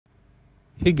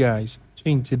Hey guys, so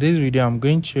in today's video I'm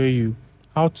going to show you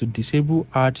how to disable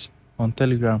ads on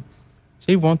Telegram. So if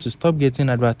you want to stop getting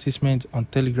advertisements on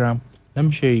Telegram, let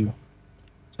me show you.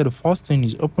 So the first thing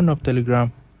is open up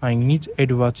Telegram and you need to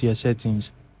head over to your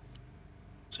settings.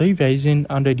 So if you are using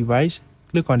Android device,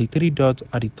 click on the three dots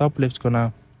at the top left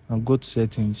corner and go to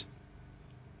settings.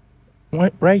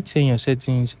 Right here in your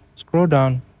settings, scroll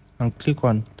down and click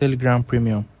on Telegram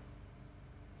Premium.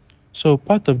 So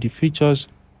part of the features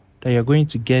that you're going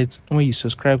to get when you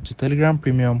subscribe to Telegram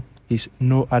Premium is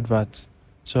no adverts.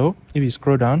 So if you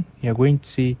scroll down, you're going to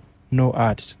see no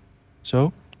ads.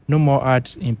 So no more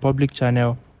ads in public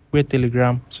channel where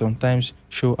Telegram sometimes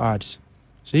show ads.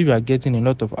 So if you are getting a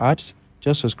lot of ads,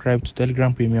 just subscribe to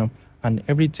Telegram Premium and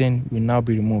everything will now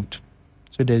be removed.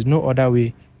 So there's no other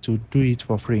way to do it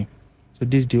for free. So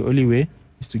this is the only way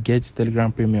is to get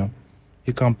Telegram Premium.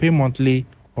 You can pay monthly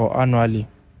or annually,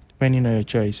 depending on your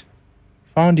choice.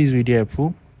 Found this video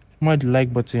helpful, smash the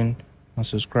like button and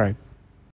subscribe.